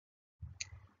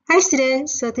Hi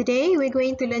students, so today we're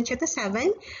going to learn chapter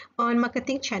 7 on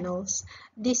marketing channels.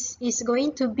 This is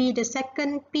going to be the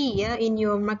second P in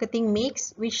your marketing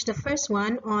mix, which the first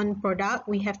one on product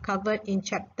we have covered in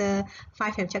chapter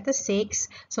 5 and chapter 6.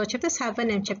 So chapter 7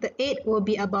 and chapter 8 will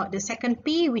be about the second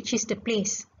P, which is the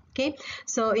place. Okay,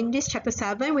 so in this chapter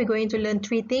 7 we're going to learn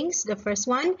three things. The first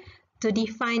one, to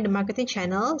define the marketing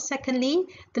channel. Secondly,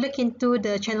 to look into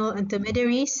the channel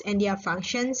intermediaries and their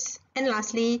functions. And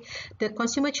lastly, the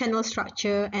consumer channel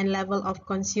structure and level of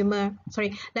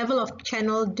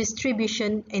channel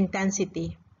distribution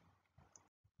intensity.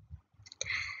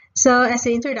 So as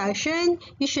an introduction,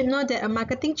 you should know that a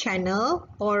marketing channel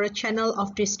or a channel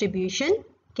of distribution,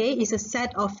 is a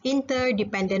set of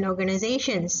interdependent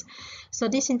organizations. So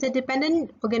this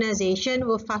interdependent organization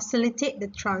will facilitate the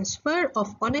transfer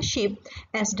of ownership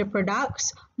as the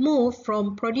products move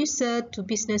from producer to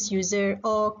business user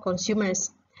or consumers.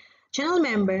 Channel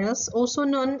members, also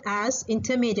known as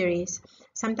intermediaries,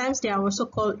 sometimes they are also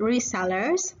called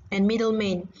resellers and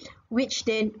middlemen, which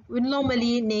then will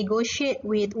normally negotiate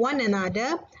with one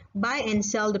another, buy and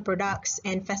sell the products,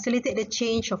 and facilitate the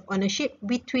change of ownership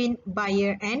between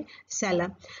buyer and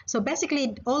seller. So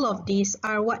basically, all of these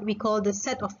are what we call the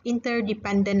set of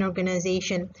interdependent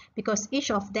organization, because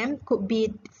each of them could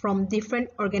be from different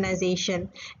organization.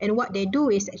 And what they do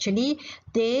is actually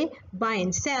they buy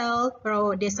and sell,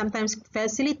 or they sometimes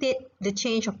facilitate the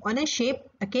change of ownership,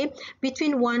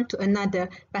 between one to another.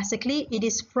 Basically, it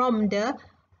is from the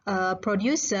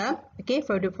producer,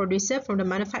 from the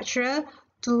manufacturer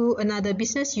to another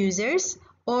business users,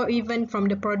 or even from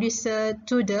the producer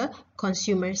to the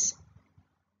consumers.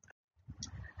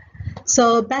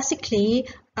 So basically,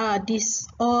 these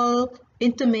all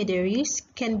intermediaries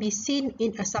can be seen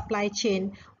in a supply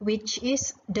chain, which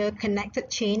is the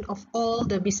connected chain of all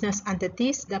the business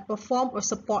entities that perform or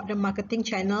support the marketing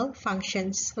channel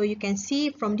functions. So you can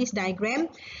see from this diagram,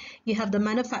 you have the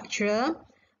manufacturer,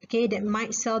 that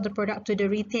might sell the product to the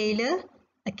retailer,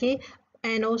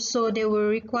 and also they will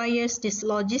require this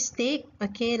logistic,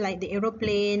 like the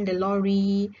aeroplane, the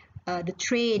lorry, the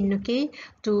train,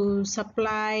 to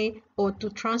supply or to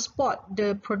transport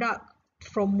the product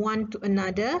from one to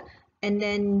another. And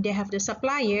then they have the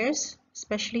suppliers,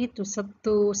 especially to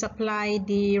supply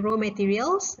the raw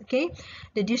materials,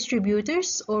 the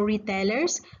distributors or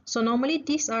retailers. So normally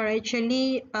these are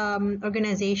actually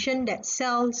organization that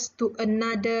sells to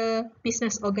another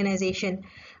business organization.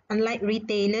 Unlike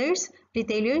retailers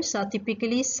are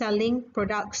typically selling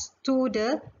products to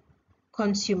the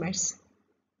consumers.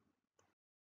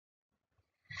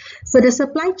 So the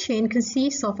supply chain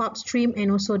consists of upstream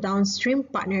and also downstream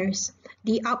partners.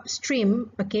 The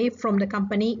upstream, from the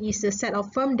company is a set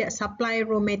of firms that supply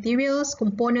raw materials,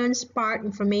 components, part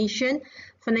information,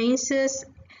 finances,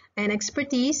 and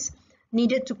expertise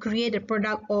needed to create a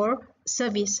product or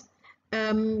service.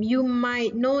 You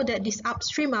might know that these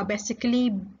upstream are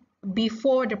basically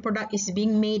before the product is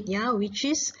being made, which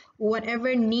is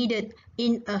whatever needed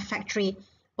in a factory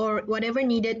or whatever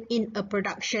needed in a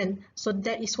production. So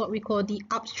that is what we call the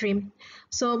upstream.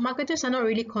 So marketers are not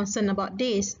really concerned about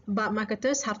this, but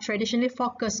marketers have traditionally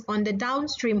focused on the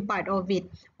downstream part of it,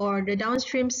 or the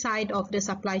downstream side of the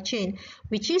supply chain,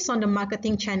 which is on the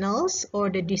marketing channels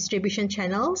or the distribution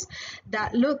channels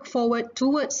that look forward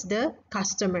towards the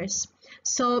customers.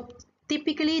 So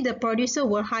typically, the producer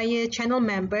will hire channel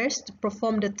members to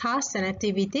perform the tasks and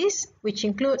activities, which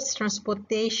includes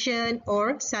transportation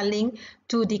or selling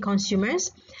to the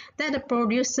consumers, that the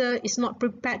producer is not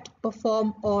prepared to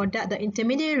perform, or that the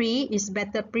intermediary is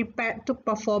better prepared to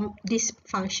perform these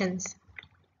functions.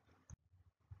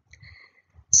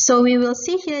 So we will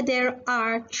see here there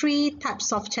are three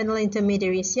types of channel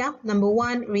intermediaries. Number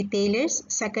one, retailers.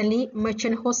 Secondly,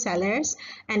 merchant wholesalers.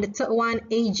 And the third one,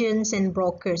 agents and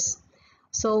brokers.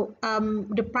 So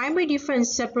the primary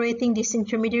difference separating these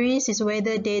intermediaries is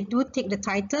whether they do take the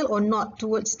title or not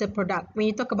towards the product. When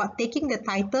you talk about taking the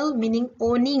title, meaning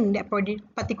owning that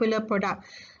particular product,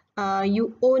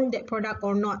 you own that product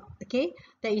or not,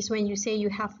 that is when you say you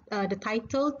have the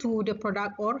title to the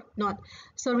product or not.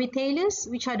 So retailers,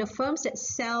 which are the firms that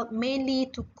sell mainly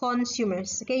to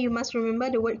consumers, you must remember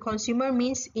the word consumer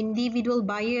means individual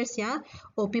buyers,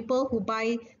 or people who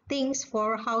buy things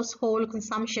for household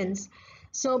consumptions.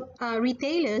 So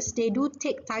retailers, they do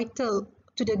take title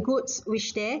to the goods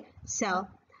which they sell.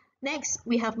 Next,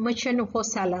 we have merchant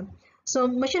wholesaler. So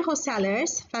merchant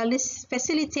wholesalers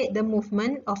facilitate the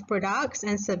movement of products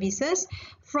and services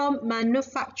from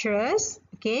manufacturers,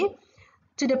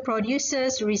 to the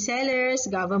producers,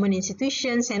 resellers, government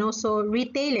institutions, and also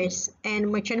retailers. And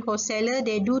merchant wholesaler,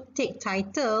 they do take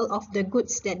title of the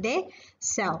goods that they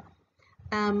sell.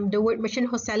 the word merchant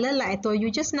wholesaler, like I told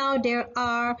you just now, there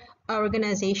are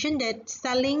organizations that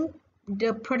selling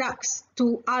the products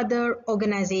to other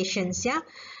organizations, yeah.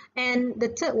 And the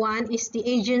third one is the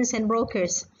agents and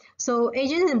brokers. So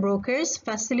agents and brokers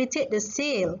facilitate the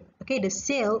sale, okay, the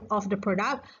sale of the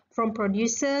product from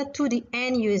producer to the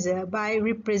end user by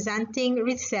representing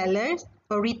resellers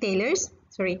or retailers,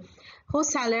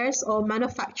 wholesalers or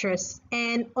manufacturers,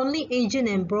 and only agent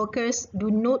and brokers do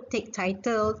not take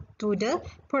title to the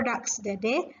products that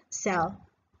they sell.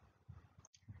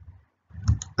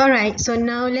 Alright, so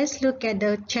now let's look at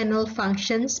the channel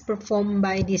functions performed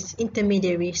by these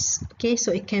intermediaries. Okay,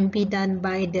 so it can be done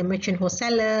by the merchant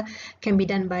wholesaler, can be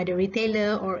done by the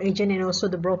retailer or agent, and also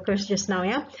the brokers just now,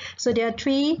 yeah. So there are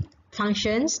three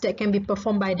functions that can be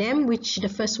performed by them, which the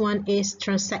first one is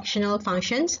transactional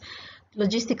functions,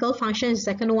 logistical function is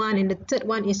the second one, and the third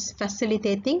one is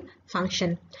facilitating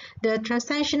function. The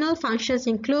transactional functions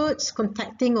includes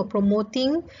contacting or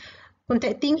promoting.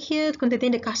 Contacting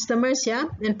the customers, yeah,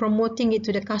 and promoting it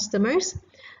to the customers.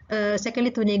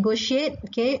 Secondly, to negotiate,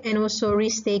 okay, and also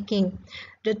risk-taking.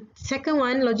 The second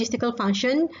one, logistical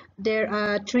function, there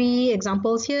are three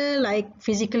examples here, like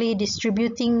physically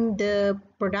distributing the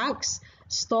products,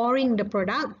 storing the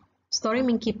product. Storing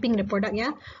means keeping the product,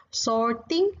 yeah.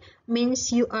 Sorting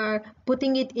means you are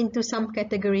putting it into some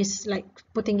categories, like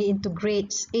putting it into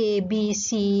grades A, B,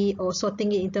 C, or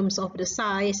sorting it in terms of the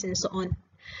size and so on.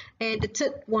 And the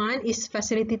third one is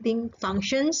facilitating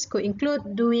functions, could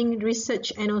include doing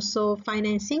research and also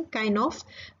financing kind of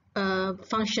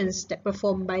functions that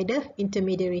performed by the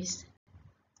intermediaries.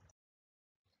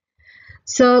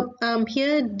 So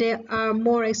here there are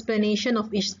more explanation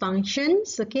of each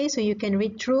functions, okay, so you can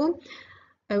read through.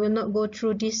 I will not go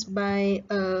through this by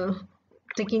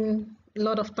taking a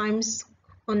lot of times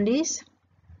on this.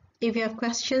 If you have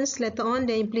questions later on,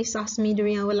 then please ask me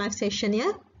during our live session,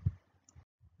 yeah.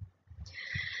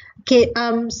 Okay,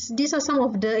 these are some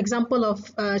of the example of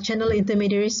channel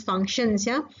intermediaries functions,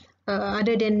 yeah.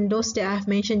 Other than those that I have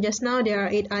mentioned just now, there are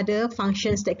 8 other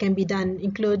functions that can be done,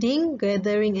 including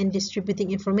gathering and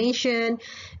distributing information,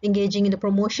 engaging in the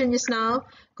promotion just now,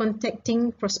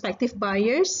 contacting prospective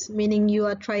buyers, meaning you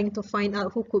are trying to find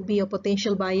out who could be your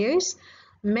potential buyers,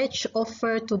 match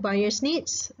offer to buyers'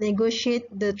 needs, negotiate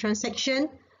the transaction.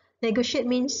 Negotiate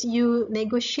means you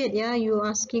negotiate, yeah, you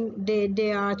asking,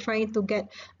 they are trying to get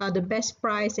the best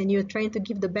price and you're trying to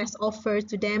give the best offer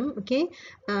to them, okay.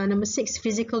 Number 6,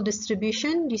 physical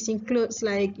distribution. This includes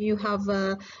like you have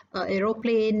a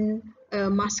aeroplane,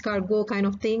 mass cargo kind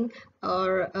of thing,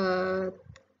 or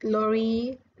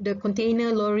lorry, the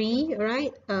container lorry,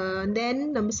 right?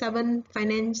 Then number 7,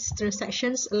 finance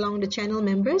transactions along the channel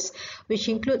members, which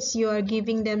includes you are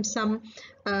giving them some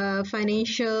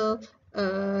financial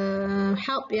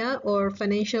help, yeah, or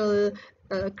financial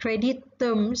credit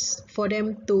terms for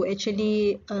them to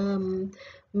actually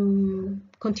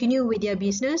continue with their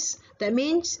business. That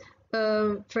means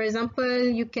for example,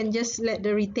 you can just let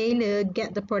the retailer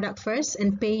get the product first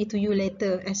and pay to you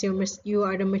later, as you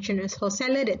are the merchant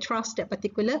wholesaler that trusts that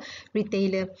particular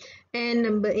retailer. And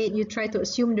number 8, you try to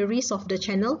assume the risk of the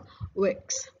channel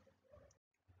works.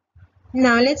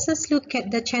 Now let's just look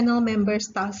at the channel members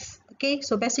tasks. Okay,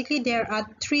 so basically there are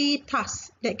 3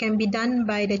 tasks that can be done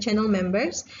by the channel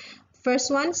members. First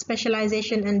one,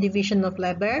 specialization and division of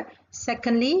labor.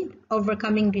 Secondly,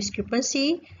 overcoming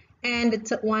discrepancy. And the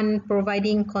third one,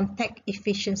 providing contact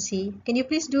efficiency. Can you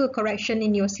please do a correction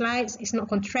in your slides? It's not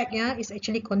contract, yeah, it's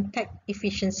actually contact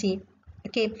efficiency.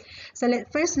 Okay, so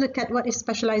let's first look at what is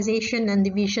specialization and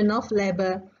division of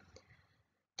labor.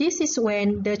 This is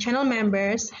when the channel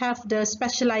members have the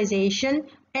specialization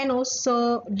and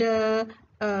also the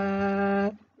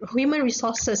human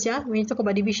resources, yeah. When you talk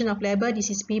about division of labor,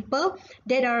 this is people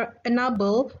that are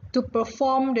unable to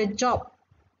perform the job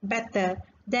better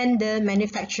than the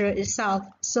manufacturer itself.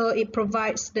 So it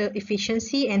provides the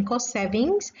efficiency and cost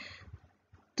savings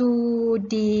to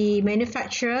the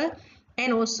manufacturer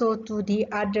and also to the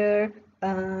other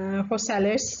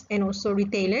wholesalers and also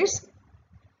retailers,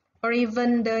 or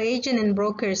even the agent and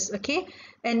brokers, okay.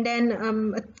 And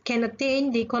then can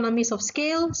attain the economies of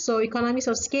scale. So economies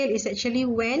of scale is actually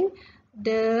when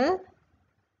the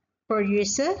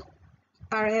producer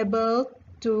are able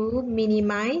to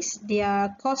minimize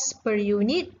their cost per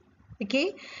unit,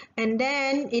 okay. And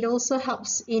then it also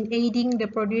helps in aiding the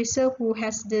producer who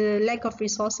has the lack of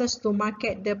resources to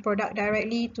market the product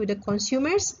directly to the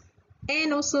consumers,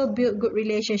 and also build good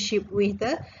relationship with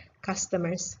the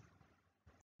customers.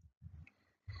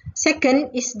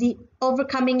 Second is the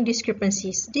overcoming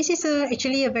discrepancies. This is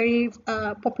actually a very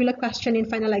popular question in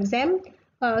final exam.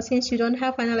 since you don't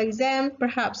have final exam,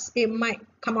 perhaps it might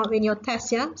come out in your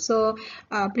test, yeah. So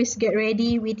please get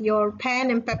ready with your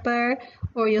pen and paper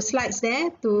or your slides there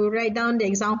to write down the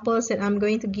examples that I'm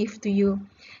going to give to you.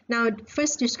 Now,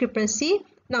 first discrepancy.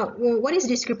 Now, what is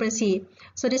discrepancy?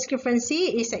 So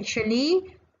discrepancy is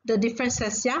actually the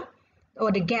differences, yeah,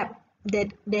 or the gap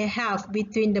that they have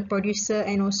between the producer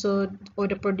and also or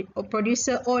the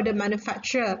producer or the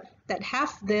manufacturer, that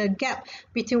have the gap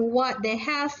between what they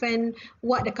have and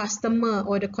what the customer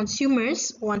or the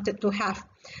consumers wanted to have.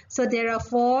 So there are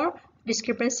 4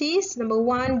 discrepancies. Number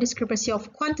 1, discrepancy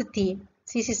of quantity.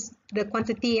 This is the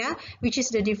quantity, yeah, which is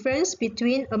the difference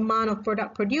between amount of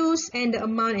product produced and the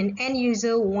amount an end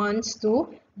user wants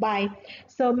to buy.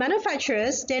 So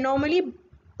manufacturers, they normally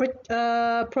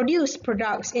produce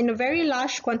products in a very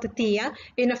large quantity, yeah,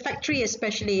 in a factory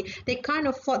especially. They can't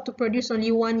afford to produce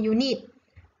only 1 unit.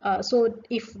 So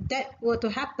if that were to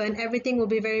happen, everything will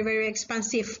be very, very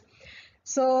expensive.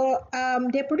 So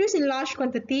they produce in large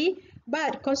quantity,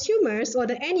 but consumers or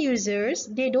the end users,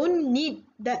 they don't need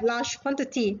that large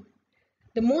quantity.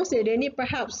 The most that they need,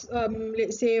 perhaps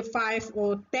let's say 5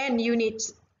 or 10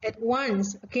 units at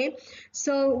once. Okay,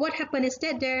 so what happened is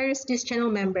that there's these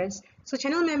channel members. So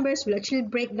channel members will actually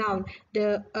break down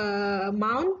the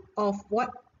amount of what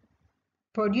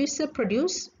producer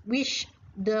produce, which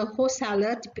the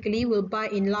wholesaler typically will buy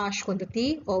in large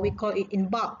quantity, or we call it in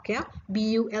bulk, yeah,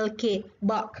 B-U-L-K,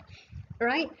 bulk.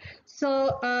 Right,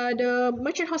 so the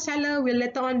merchant wholesaler will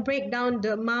later on break down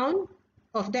the amount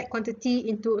of that quantity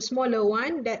into a smaller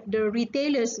one that the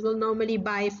retailers will normally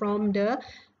buy from the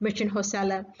merchant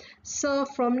wholesaler. So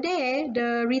from there,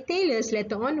 the retailers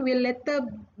later on will later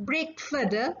break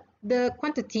further the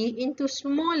quantity into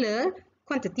smaller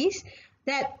quantities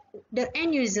that the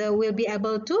end user will be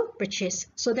able to purchase.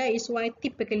 So that is why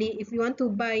typically if you want to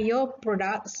buy your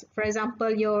products, for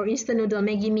example your instant noodle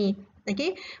Maggi Mee,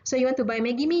 okay, so you want to buy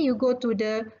Maggi Mee, you go to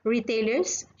the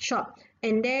retailer's shop,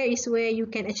 and there is where you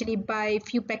can actually buy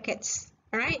few packets.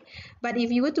 Alright, but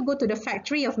if you were to go to the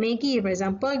factory of Maggi, for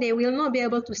example, they will not be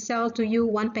able to sell to you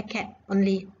 1 packet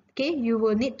only. Okay, you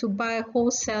will need to buy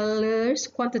wholesalers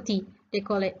quantity, they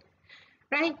call it.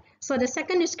 Right, so the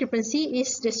second discrepancy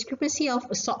is discrepancy of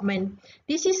assortment.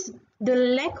 This is the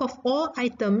lack of all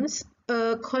items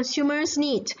a consumer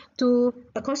needs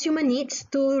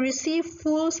to receive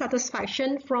full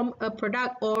satisfaction from a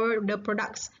product or the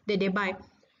products that they buy.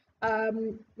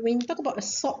 When you talk about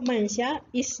assortments, yeah,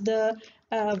 is the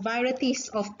varieties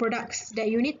of products that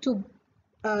you need to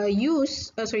you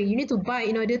need to buy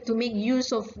in order to make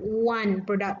use of one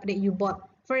product that you bought.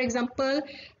 For example,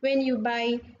 when you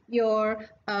buy your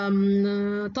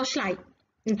torchlight,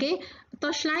 okay,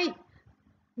 torchlight,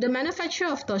 the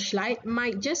manufacturer of torchlight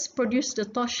might just produce the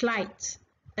torchlight,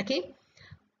 okay.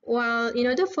 Well, in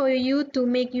order for you to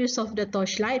make use of the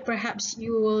torchlight, perhaps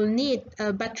you will need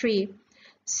a battery.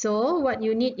 So what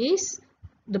you need is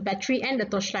the battery and the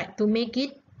torchlight to make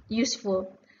it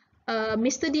useful.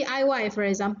 Mr. DIY, for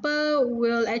example,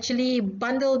 will actually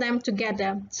bundle them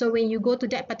together. So when you go to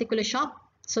that particular shop,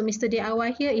 so Mr.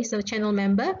 DIY here is a channel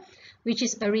member, which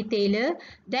is a retailer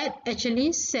that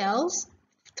actually sells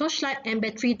torchlight and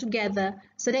battery together,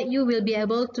 so that you will be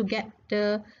able to get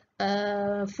the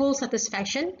full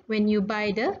satisfaction when you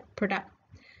buy the product.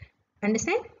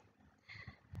 Understand?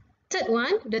 Third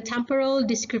one, the temporal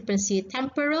discrepancy.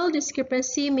 Temporal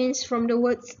discrepancy means from the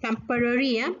word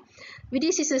temporary. Yeah?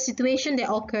 This is a situation that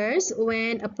occurs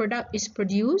when a product is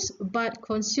produced but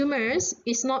consumers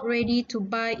is not ready to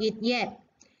buy it yet.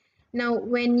 Now,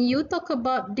 when you talk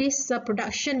about this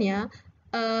production, yeah,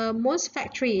 most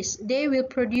factories, they will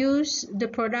produce the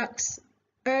products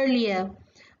earlier.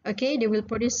 Okay, they will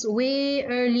produce way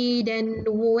early than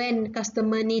when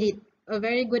customer need it. A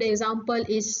very good example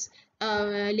is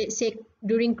let's say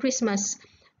during Christmas.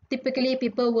 Typically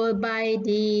people will buy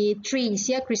the trees,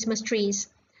 yeah, Christmas trees.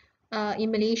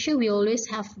 In Malaysia, we always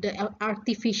have the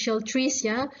artificial trees,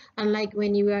 yeah. Unlike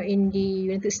when you are in the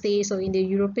United States or in the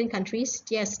European countries,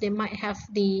 yes, they might have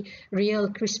the real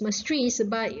Christmas trees,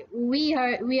 but we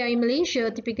are in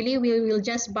Malaysia. Typically, we will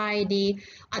just buy the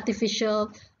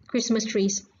artificial Christmas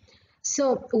trees.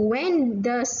 So when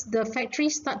does the factory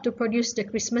start to produce the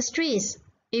Christmas trees?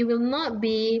 It will not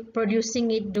be producing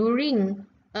it during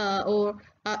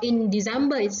in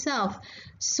December itself.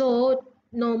 So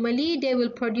normally they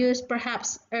will produce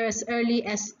perhaps as early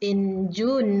as in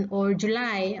June or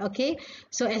July. Okay,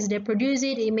 so as they produce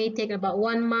it, it may take about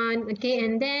 1 month. Okay,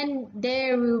 and then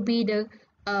there will be the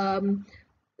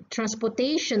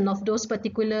transportation of those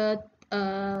particular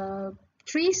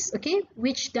trees, okay,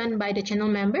 which done by the channel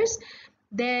members.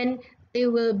 Then it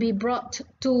will be brought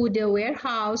to the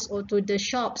warehouse or to the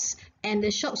shops, and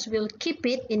the shops will keep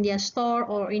it in their store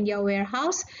or in their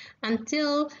warehouse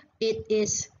until it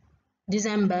is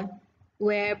December,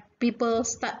 where people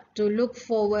start to look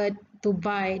forward to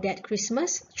buy that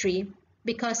Christmas tree.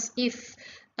 Because if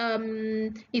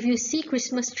you see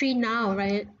Christmas tree now,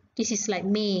 right, this is like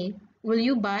May, will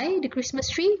you buy the Christmas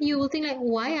tree? You will think like,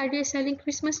 why are they selling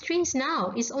Christmas trees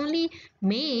now? It's only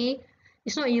May.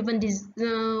 It's not even this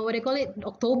what they call it,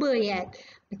 October yet.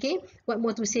 Okay, what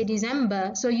more to say,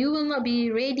 December. So you will not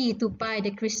be ready to buy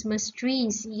the Christmas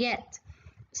trees yet.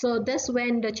 So that's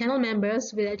when the channel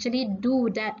members will actually do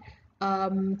that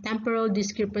temporal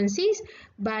discrepancies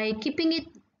by keeping it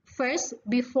first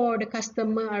before the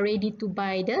customer are ready to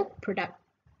buy the product.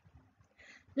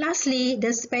 Lastly,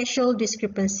 the spatial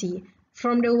discrepancy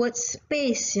from the word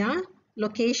space, yeah,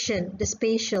 location, the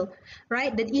spatial,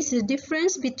 right? That is the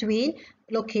difference between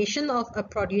location of a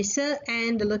producer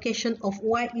and the location of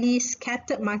widely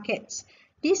scattered markets.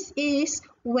 This is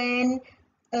when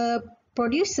a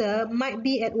producer might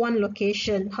be at one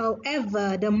location,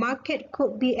 however, the market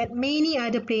could be at many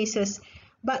other places,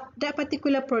 but that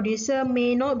particular producer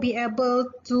may not be able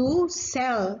to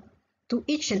sell to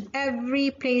each and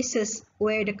every places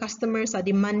where the customers are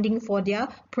demanding for their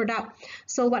product.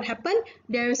 So what happened?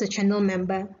 There is a channel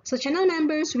member. So channel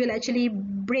members will actually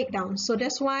break down. So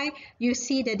that's why you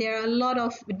see that there are a lot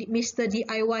of Mr.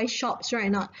 DIY shops right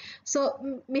now.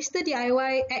 So Mr.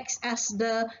 DIY acts as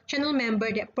the channel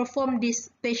member that perform this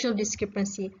spatial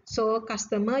discrepancy. So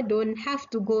customer don't have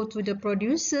to go to the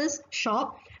producer's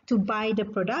shop to buy the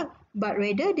product, but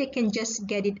rather they can just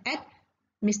get it at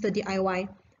Mr. DIY.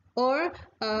 Or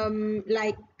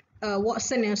like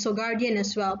Watson and so Guardian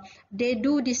as well, they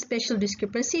do this spatial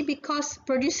discrepancy because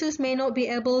producers may not be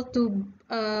able to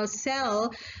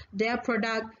sell their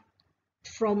product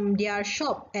from their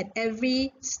shop at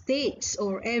every states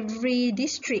or every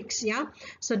districts, yeah.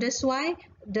 So that's why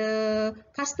the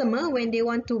customer, when they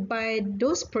want to buy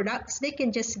those products, they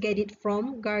can just get it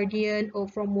from Guardian or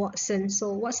from Watson.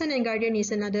 So Watson and Guardian is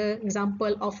another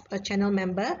example of a channel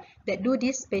member that do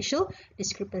this spatial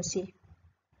discrepancy.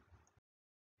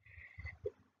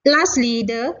 Lastly,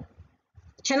 the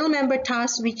channel member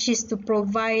task, which is to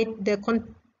provide the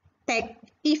contact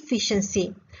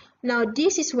efficiency. Now,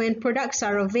 this is when products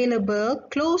are available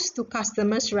close to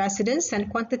customers' residence and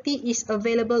quantity is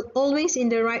available always in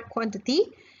the right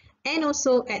quantity and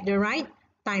also at the right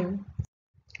time.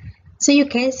 So you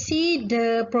can see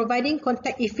the providing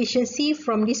contact efficiency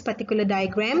from this particular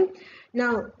diagram.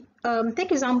 Now,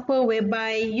 take example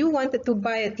whereby you wanted to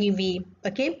buy a TV,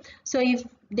 okay? So if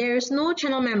there's no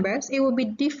channel members, it will be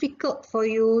difficult for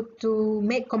you to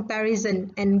make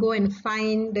comparison and go and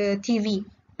find the TV,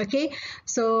 okay?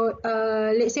 So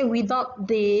let's say without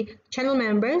the channel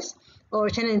members or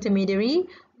channel intermediary,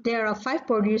 there are 5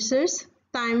 producers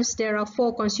times there are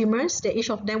 4 consumers that each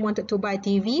of them wanted to buy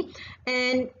TV,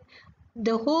 and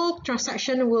the whole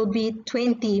transaction will be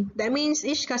 20. That means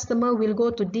each customer will go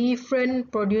to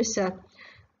different producer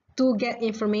to get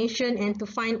information and to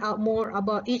find out more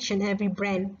about each and every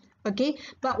brand. Okay,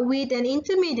 but with an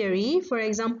intermediary, for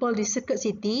example, the Circuit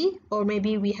City, or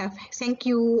maybe we have Thank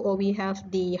You, or we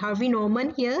have the Harvey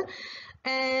Norman here,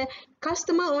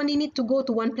 customer only need to go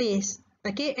to one place.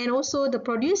 Okay, and also the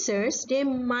producers, they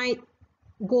might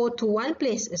go to one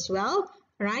place as well,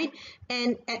 right?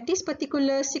 And at this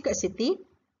particular Secret City,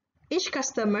 each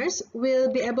customers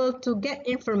will be able to get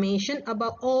information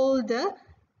about all the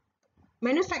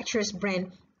manufacturer's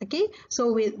brand. Okay,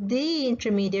 so with the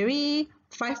intermediary,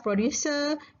 5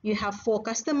 producer, you have 4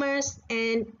 customers,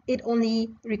 and it only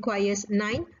requires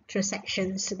 9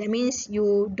 transactions. That means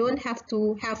you don't have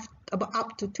to have about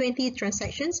up to 20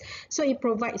 transactions, so it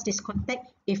provides this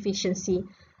contact efficiency.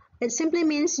 It simply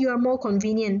means you are more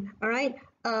convenient, all right?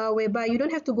 Whereby you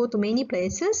don't have to go to many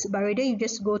places, but rather you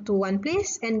just go to one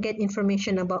place and get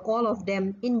information about all of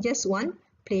them in just one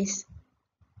place.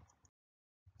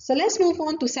 So let's move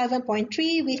on to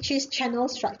 7.3, which is channel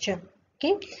structure.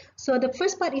 Okay, so the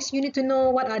first part is you need to know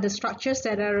what are the structures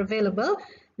that are available.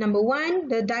 Number 1,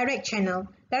 the direct channel.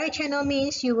 Direct channel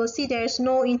means you will see there's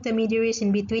no intermediaries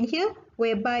in between here,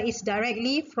 whereby it's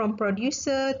directly from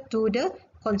producer to the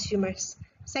consumers.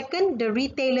 Second, the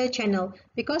retailer channel,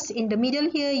 because in the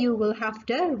middle here you will have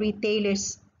the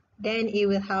retailers. Then it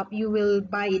will have, you will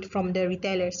buy it from the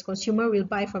retailers. Consumer will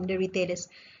buy from the retailers.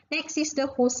 Next is the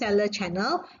wholesaler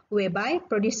channel, whereby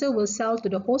producer will sell to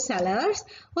the wholesalers.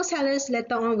 Wholesalers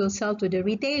later on will sell to the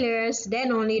retailers.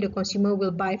 Then only the consumer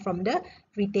will buy from the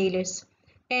retailers.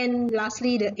 And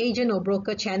lastly, the agent or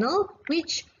broker channel,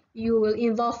 which you will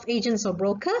involve agents or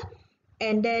broker.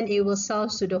 and then it will sell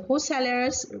to the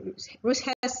wholesalers,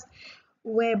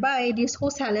 whereby these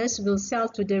wholesalers will sell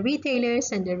to the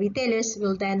retailers, and the retailers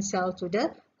will then sell to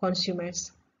the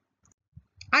consumers.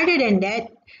 Other than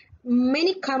that,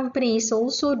 many companies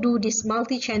also do this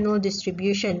multi-channel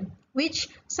distribution, which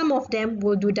some of them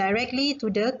will do directly to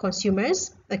the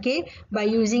consumers, okay, by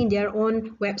using their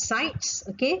own websites,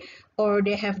 okay, or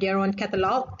they have their own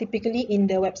catalog, typically in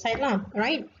the website lah,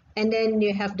 right? And then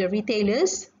you have the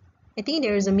retailers. I think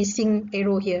there is a missing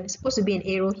arrow here. It's supposed to be an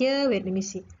arrow here. Wait, let me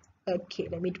see. Okay,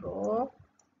 let me draw.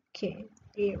 Okay,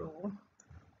 arrow.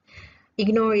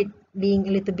 Ignore it being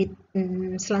a little bit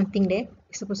slanting there.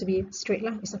 It's supposed to be straight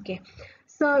lah. It's okay.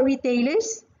 So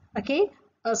retailers, okay.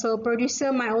 So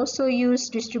producer might also use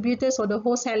distributors or the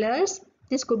wholesalers.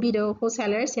 This could be the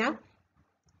wholesalers, yeah.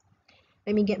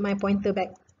 Let me get my pointer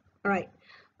back. All right.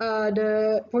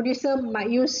 The producer might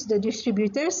use the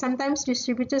distributors. Sometimes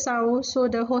distributors are also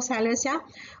the wholesalers, yeah,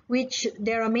 which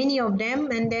there are many of them,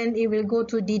 and then it will go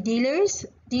to the dealers.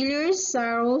 Dealers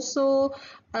are also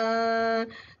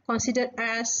considered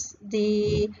as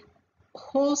the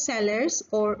wholesalers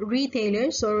or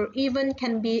retailers, or even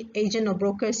can be agent or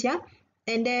brokers, yeah,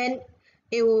 and then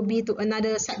it will be to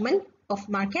another segment of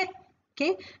market,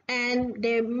 okay, and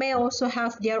they may also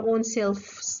have their own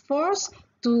sales force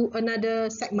to another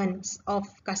segments of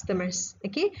customers,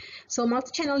 okay. So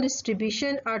multi-channel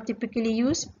distribution are typically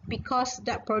used because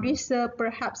that producer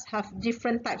perhaps have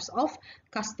different types of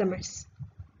customers.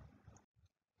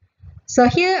 So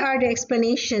here are the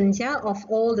explanations, yeah, of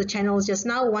all the channels just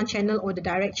now, one channel or the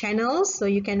direct channels. So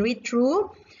you can read through,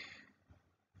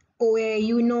 where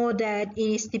you know that it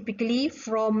is typically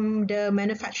from the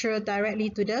manufacturer directly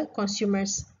to the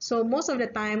consumers. So most of the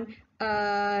time,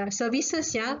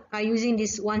 services, yeah, are using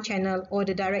this one channel or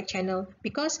the direct channel,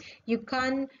 because you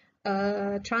can't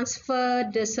transfer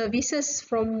the services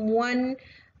from one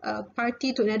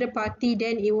party to another party,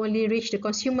 then it will only reach the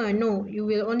consumer. No, you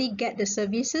will only get the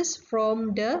services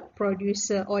from the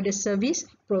producer or the service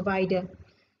provider.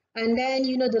 And then,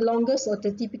 you know, the longest or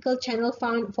the typical channel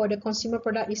found for the consumer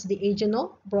product is the agent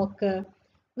or broker,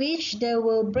 which they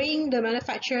will bring the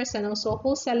manufacturers and also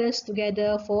wholesalers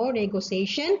together for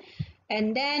negotiation.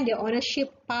 And then the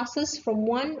ownership passes from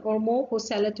one or more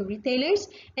wholesaler to retailers,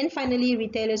 and finally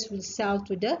retailers will sell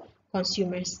to the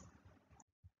consumers.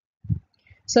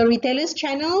 So retailers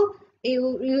channel,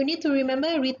 you need to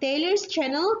remember retailers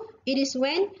channel, it is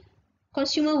when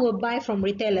consumer will buy from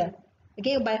retailer.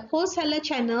 Okay, by wholesaler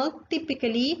channel,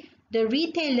 typically the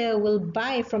retailer will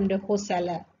buy from the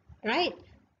wholesaler, right?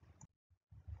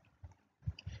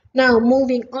 Now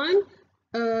moving on,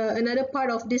 another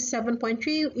part of this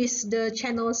 7.3 is the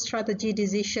channel strategy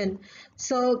decision.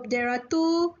 So there are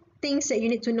two things that you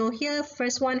need to know here.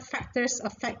 First one, factors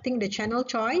affecting the channel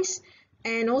choice,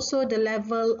 and also the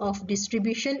level of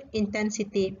distribution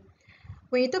intensity.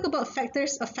 When you talk about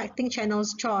factors affecting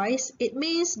channels choice, it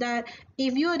means that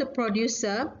if you are the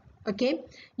producer, okay,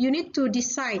 you need to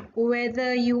decide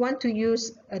whether you want to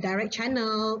use a direct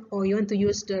channel, or you want to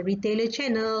use the retailer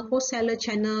channel, wholesaler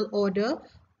channel, or the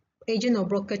agent or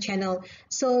broker channel.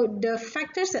 So the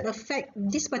factors that affect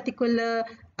this particular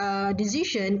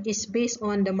decision is based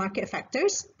on the market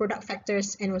factors, product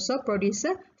factors, and also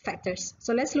producer factors.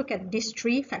 So let's look at these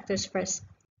three factors first.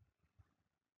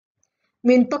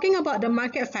 When talking about the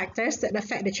market factors that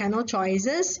affect the channel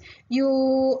choices,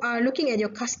 you are looking at your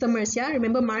customers, yeah?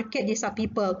 Remember, market, these are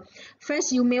people.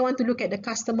 First, you may want to look at the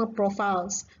customer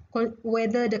profiles,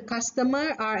 whether the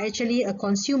customer are actually a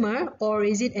consumer, or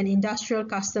is it an industrial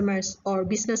customers or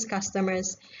business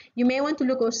customers. You may want to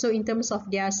look also in terms of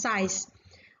their size.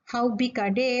 How big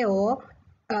are they, or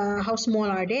how small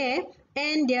are they?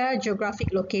 And their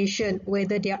geographic location,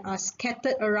 whether they are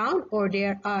scattered around or they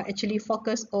are actually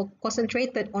focused or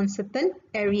concentrated on certain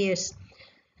areas.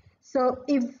 So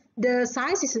if the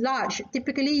size is large,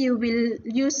 typically you will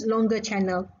use longer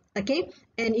channel, okay?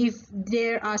 And if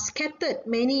there are scattered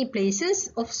many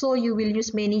places, also you will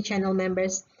use many channel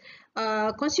members.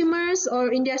 Consumers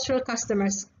or industrial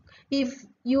customers, if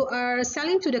you are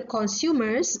selling to the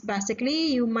consumers,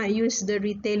 basically you might use the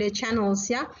retailer channels,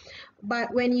 yeah.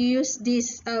 But when you use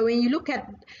this, when you look at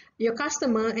your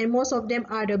customer, and most of them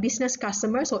are the business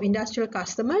customers or industrial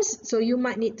customers, so you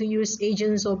might need to use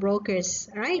agents or brokers,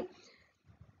 right?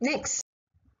 Next,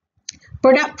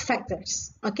 product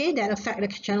factors, okay, that affect the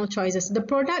channel choices. The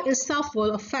product itself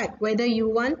will affect whether you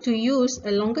want to use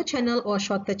a longer channel or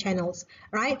shorter channels,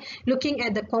 right? Looking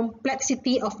at the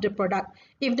complexity of the product.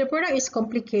 If the product is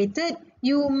complicated,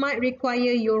 you might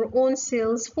require your own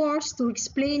sales force to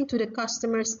explain to the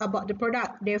customers about the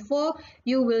product. Therefore,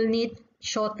 you will need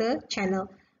shorter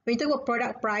channel. When you talk about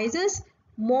product prices,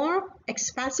 more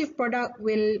expensive product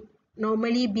will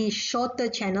normally be shorter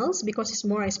channels because it's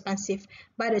more expensive,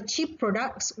 but the cheap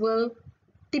products will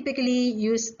typically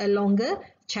use a longer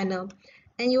channel.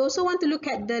 And you also want to look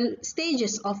at the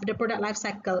stages of the product life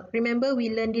cycle. Remember, we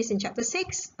learned this in chapter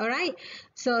 6, all right?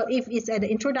 So if it's at the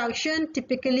introduction,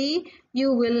 typically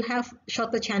you will have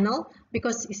shorter channel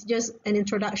because it's just an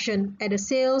introduction. At the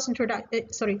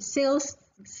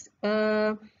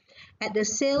at the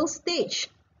sales stage,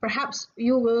 perhaps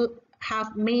you will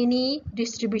have many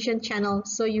distribution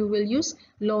channels, so you will use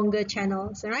longer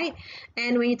channels, right?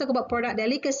 And when you talk about product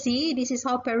delicacy, this is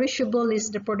how perishable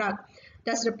is the product.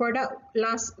 Does the product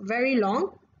last very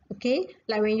long? Okay,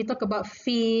 like when you talk about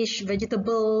fish,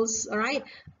 vegetables, all right,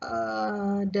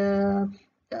 the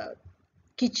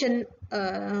kitchen,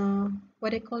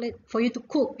 what they call it, for you to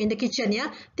cook in the kitchen,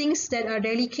 yeah, things that are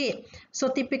delicate. So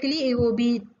typically it will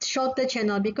be shorter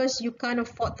channel because you can't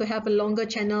afford to have a longer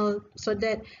channel, so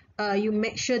that you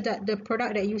make sure that the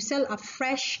product that you sell are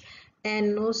fresh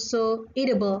and also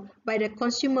eatable by the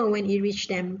consumer when it reach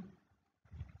them.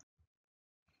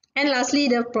 And lastly,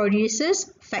 the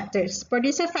producers factors.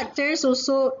 Producer factors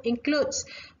also includes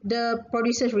the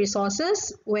producer's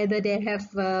resources, whether they have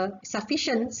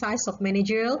sufficient size of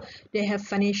managerial, they have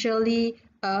financially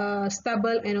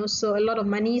stable and also a lot of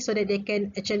money so that they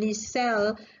can actually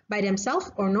sell by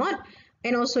themselves or not,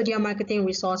 and also their marketing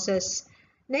resources.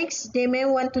 Next, they may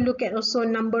want to look at also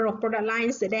number of product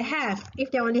lines that they have.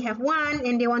 If they only have one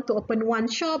and they want to open one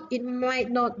shop, it might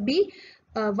not be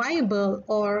viable,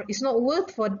 or it's not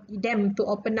worth for them to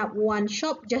open up one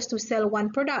shop just to sell one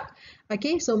product.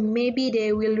 Okay, so maybe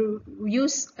they will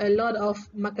use a lot of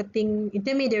marketing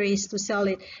intermediaries to sell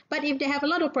it. But if they have a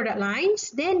lot of product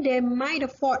lines, then they might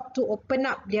afford to open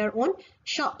up their own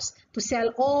shops to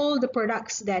sell all the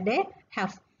products that they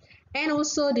have. And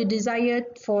also the desire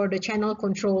for the channel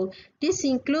control. This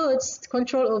includes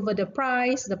control over the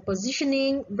price, the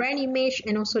positioning, brand image,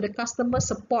 and also the customer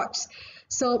supports.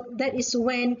 So that is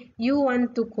when you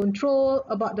want to control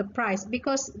about the price,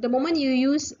 because the moment you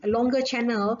use a longer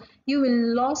channel, you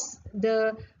will lose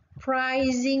the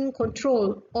pricing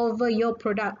control over your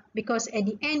product, because at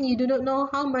the end you do not know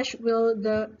how much will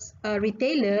the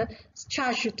retailer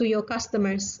charge to your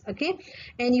customers. Okay,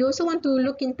 and you also want to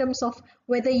look in terms of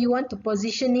whether you want to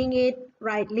positioning it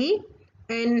rightly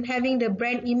and having the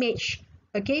brand image.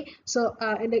 Okay, so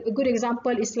and a good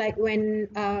example is like when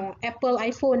Apple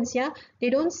iPhones, yeah, they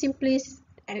don't simply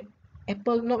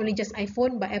Apple, not only just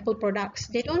iPhone but Apple products,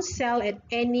 they don't sell at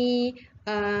any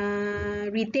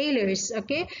retailers.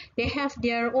 Okay, they have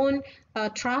their own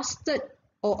trusted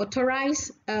or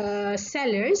authorized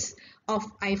sellers of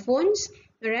iPhones,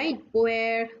 right,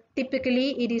 where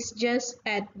typically it is just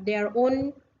at their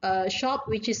own shop,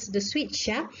 which is the switch,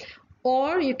 yeah,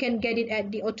 or you can get it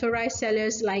at the authorized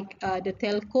sellers like the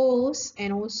telcos,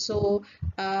 and also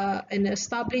and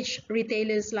established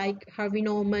retailers like Harvey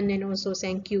Norman and also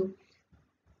Thank You.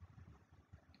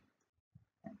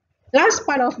 Last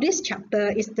part of this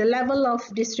chapter is the level of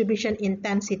distribution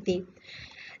intensity.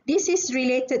 This is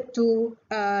related to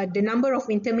the number of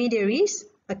intermediaries,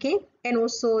 okay, and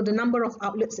also the number of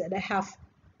outlets that they have.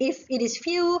 If it is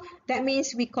few, that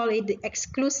means we call it the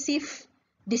exclusive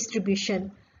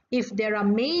distribution. If there are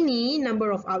many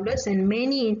number of outlets and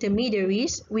many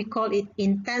intermediaries, we call it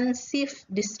intensive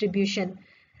distribution.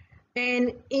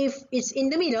 And if it's in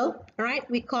the middle, right,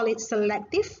 we call it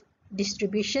selective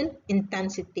distribution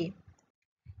intensity.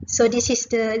 So this is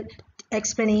the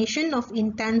explanation of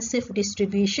intensive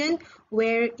distribution,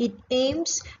 where it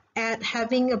aims at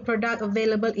having a product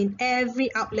available in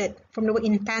every outlet. From the word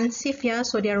intensive, yeah,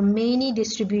 so there are many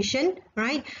distribution,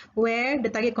 right, where the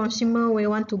target consumer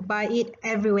will want to buy it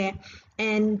everywhere,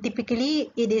 and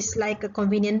typically it is like a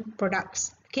convenient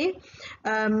products. Okay,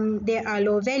 there are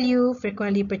low value,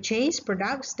 frequently purchased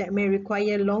products that may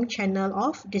require long channel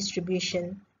of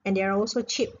distribution, and they are also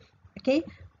cheap. Okay,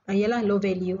 yalah, low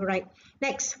value, right?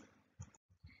 Next.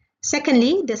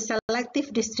 Secondly, the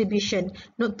selective distribution,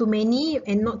 not too many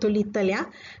and not too little, yeah.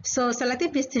 So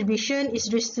selective distribution is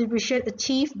distribution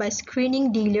achieved by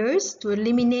screening dealers to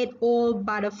eliminate all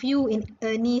but a few in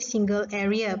any single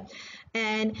area.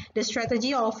 And the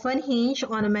strategy often hinge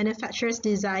on a manufacturer's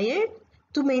desire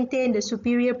to maintain the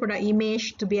superior product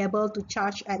image to be able to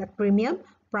charge at a premium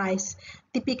price.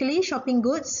 Typically, shopping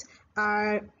goods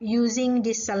are using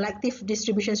this selective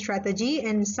distribution strategy,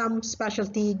 and some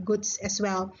specialty goods as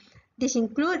well. This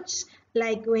includes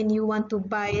like when you want to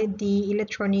buy the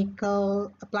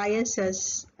electronical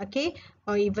appliances, okay,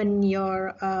 or even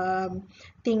your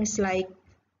things like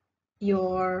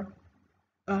your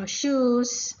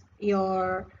shoes,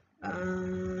 your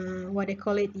what they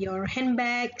call it, your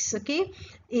handbags. Okay,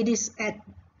 it is at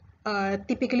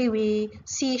typically we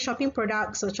see shopping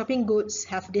products or shopping goods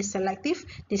have this selective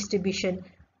distribution.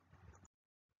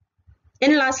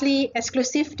 And lastly,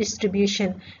 exclusive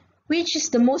distribution, which is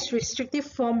the most restrictive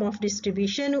form of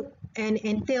distribution and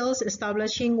entails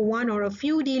establishing one or a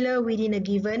few dealers within a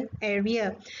given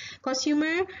area.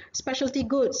 Consumer specialty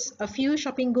goods, a few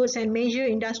shopping goods and major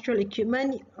industrial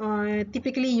equipment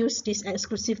typically use this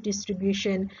exclusive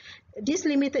distribution. This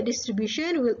limited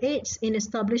distribution will aid in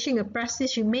establishing a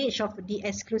prestige image of the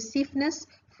exclusiveness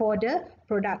for the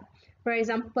product. For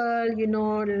example,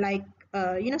 like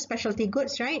specialty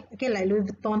goods, right? Okay, like Louis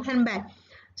Vuitton handbag.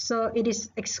 So it is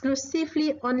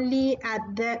exclusively only at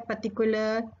that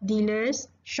particular dealer's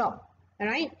shop. All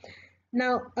right.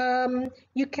 Now,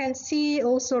 you can see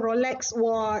also Rolex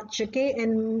watch, okay,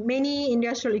 and many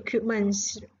industrial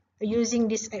equipments using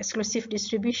this exclusive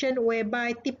distribution,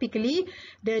 whereby typically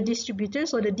the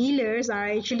distributors or the dealers are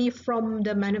actually from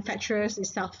the manufacturers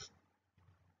itself.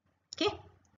 Okay.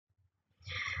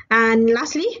 And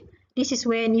lastly, this is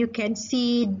when you can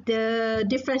see the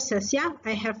differences. Yeah,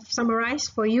 I have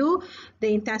summarized for you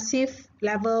the intensive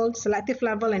level, selective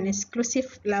level, and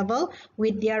exclusive level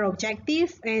with their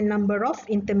objective and number of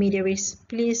intermediaries.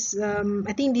 Please,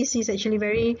 I think this is actually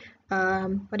very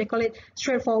what they call it,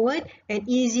 straightforward and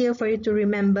easier for you to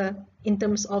remember in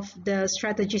terms of the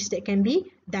strategies that can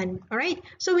be done. All right,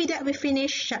 so with that we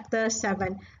finish chapter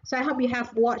 7. So I hope you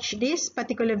have watched this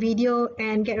particular video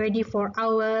and get ready for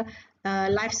our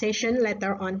live session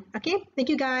later on. Okay, thank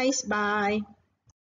you guys, bye.